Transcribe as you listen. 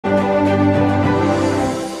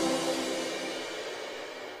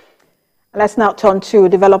Let's now turn to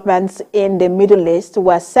developments in the Middle East,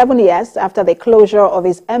 where 7 years after the closure of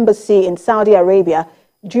its embassy in Saudi Arabia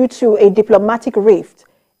due to a diplomatic rift,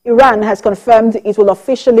 Iran has confirmed it will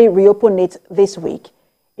officially reopen it this week.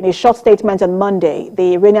 In a short statement on Monday,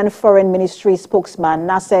 the Iranian Foreign Ministry spokesman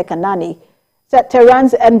Nasser Kanani said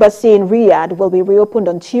Tehran's embassy in Riyadh will be reopened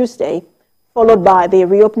on Tuesday, followed by the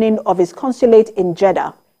reopening of its consulate in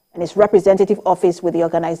Jeddah and its representative office with the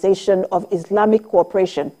Organisation of Islamic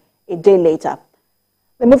Cooperation a day later.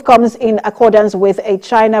 The move comes in accordance with a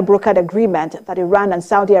China-brokered agreement that Iran and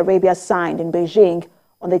Saudi Arabia signed in Beijing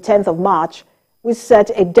on the 10th of March, which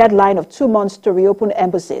set a deadline of 2 months to reopen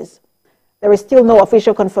embassies. There is still no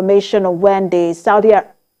official confirmation of when the Saudi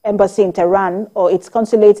embassy in Tehran or its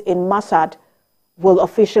consulate in Mashhad will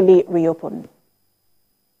officially reopen.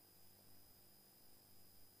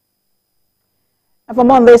 And for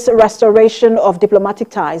more on this restoration of diplomatic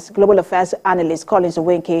ties, global affairs analyst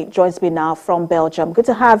Nweke joins me now from Belgium. Good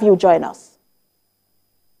to have you join us.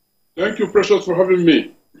 Thank you, Precious, for having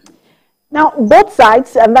me. Now, both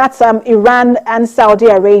sides, and that's Iran and Saudi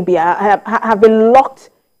Arabia, have been locked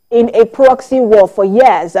in a proxy war for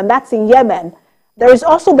years, and that's in Yemen. There is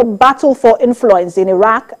also the battle for influence in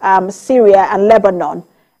Iraq, Syria, and Lebanon.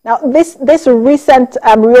 Now, this recent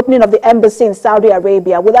reopening of the embassy in Saudi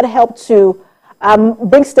Arabia, will that help to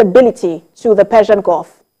bring stability to the Persian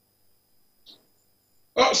Gulf?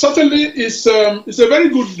 Certainly, it's a very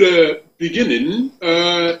good beginning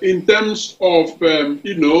in terms of,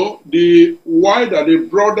 the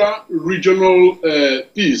broader regional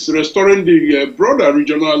peace, restoring the broader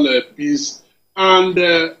regional peace. And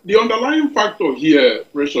the underlying factor here,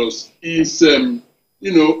 Precious, is,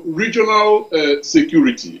 regional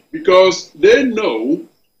security, because they know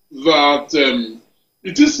that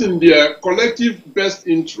it is in their collective best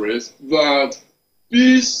interest that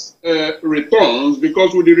peace returns,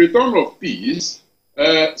 because with the return of peace,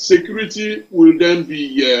 security will then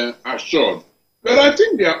be assured. But I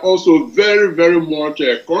think they are also very, very much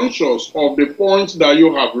conscious of the point that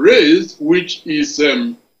you have raised, which is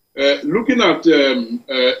looking at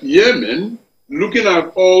Yemen, looking at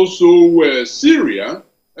also Syria,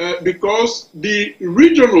 because the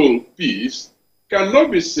regional peace cannot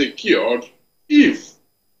be secured if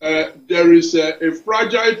there is a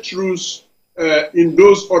fragile truce in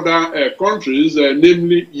those other countries,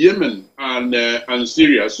 namely Yemen and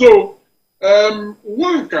Syria. So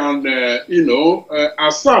one can,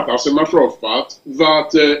 assert, as a matter of fact,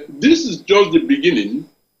 that this is just the beginning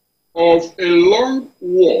of a long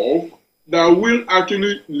walk that will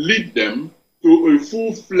actually lead them to a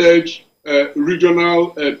full-fledged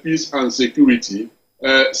regional peace and security,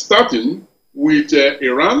 starting with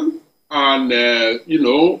Iran and,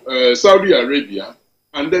 Saudi Arabia,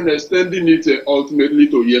 and then extending it ultimately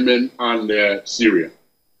to Yemen and Syria.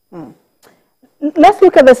 Let's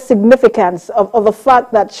look at the significance of the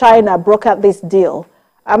fact that China brokered this deal.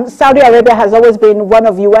 Saudi Arabia has always been one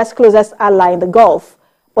of U.S. closest ally in the Gulf,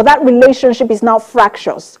 but that relationship is now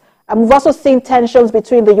fractious. We've also seen tensions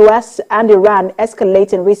between the U.S. and Iran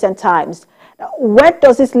escalate in recent times. Now, where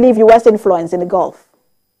does this leave U.S. influence in the Gulf?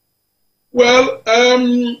 Well,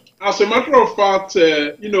 as a matter of fact,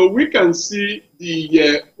 we can see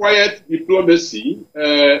the quiet diplomacy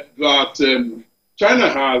that China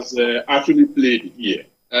has actually played here.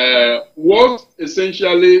 What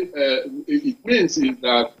essentially it means is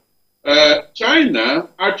that China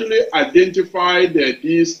actually identified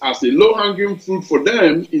this as a low-hanging fruit for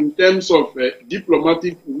them in terms of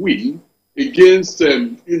diplomatic win against,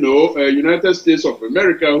 United States of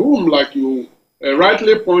America, whom, like you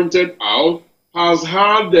rightly pointed out, has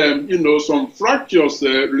had, some fractious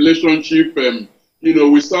relationship,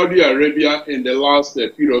 with Saudi Arabia in the last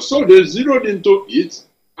period. So they zeroed into it,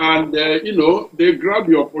 and, they grabbed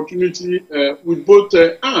the opportunity with both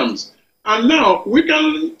arms. And now we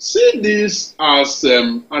can see this as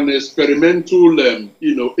an experimental,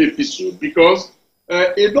 episode, because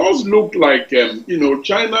it does look like,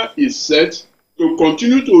 China is set to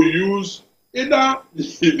continue to use either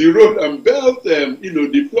the road and belt,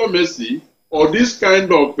 diplomacy, or this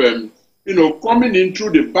kind of, coming in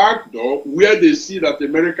through the back door where they see that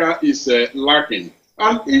America is lacking.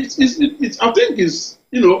 And I think it's,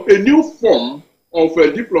 a new form of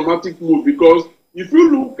a diplomatic move, because if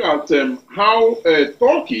you look at how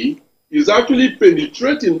Turkey is actually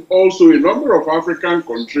penetrating also a number of African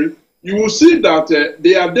countries, you will see that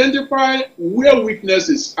they identify where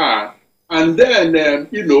weaknesses are, and then,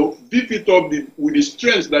 beef it up with the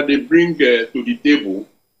strengths that they bring to the table.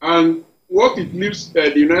 And what it leaves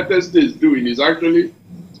the United States doing is actually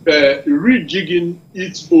rejigging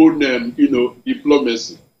its own,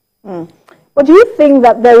 diplomacy. But do you think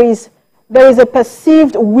that there is there is a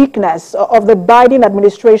perceived weakness of the Biden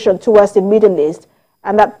administration towards the Middle East,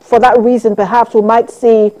 and that for that reason, perhaps we might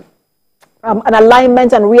see an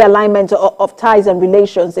alignment and realignment of ties and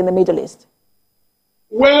relations in the Middle East?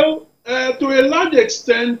 Well, to a large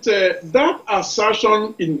extent, that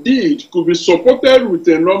assertion indeed could be supported with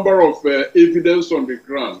a number of evidence on the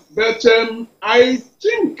ground. But I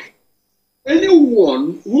think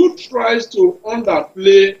anyone who tries to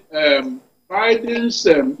underplay Biden's,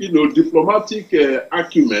 diplomatic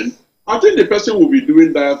acumen, I think the person will be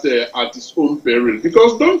doing that at his own peril.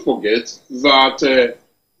 Because don't forget that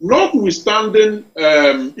notwithstanding,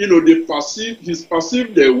 his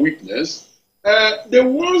perceived weakness, there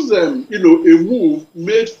was, a move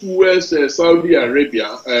made towards Saudi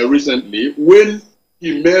Arabia recently when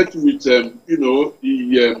he met with, the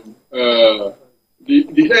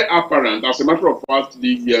heir apparent, as a matter of fact,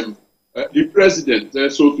 the president,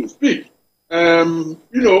 so to speak.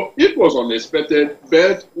 It was unexpected,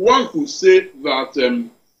 but one could say that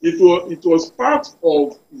it was part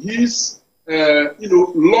of his,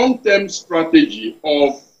 long-term strategy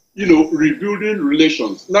of, rebuilding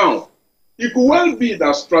relations. Now, it could well be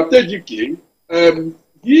that strategically,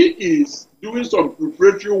 he is doing some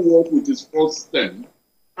preparatory work with his first term,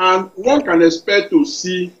 and one can expect to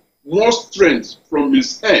see more strength from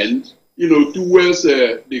his end, towards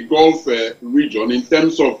the Gulf region in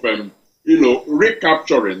terms of,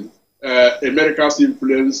 recapturing America's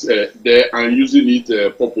influence there and using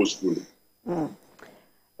it purposefully.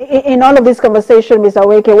 In all of this conversation, Mr.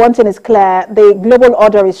 Nweke, one thing is clear: the global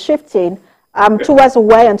order is shifting. Towards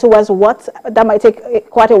where and towards what, that might take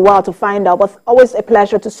quite a while to find out, but always a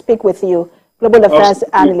pleasure to speak with you, Global Affairs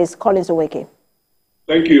Analyst Collins Nweke.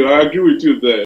 Thank you. I agree with you there.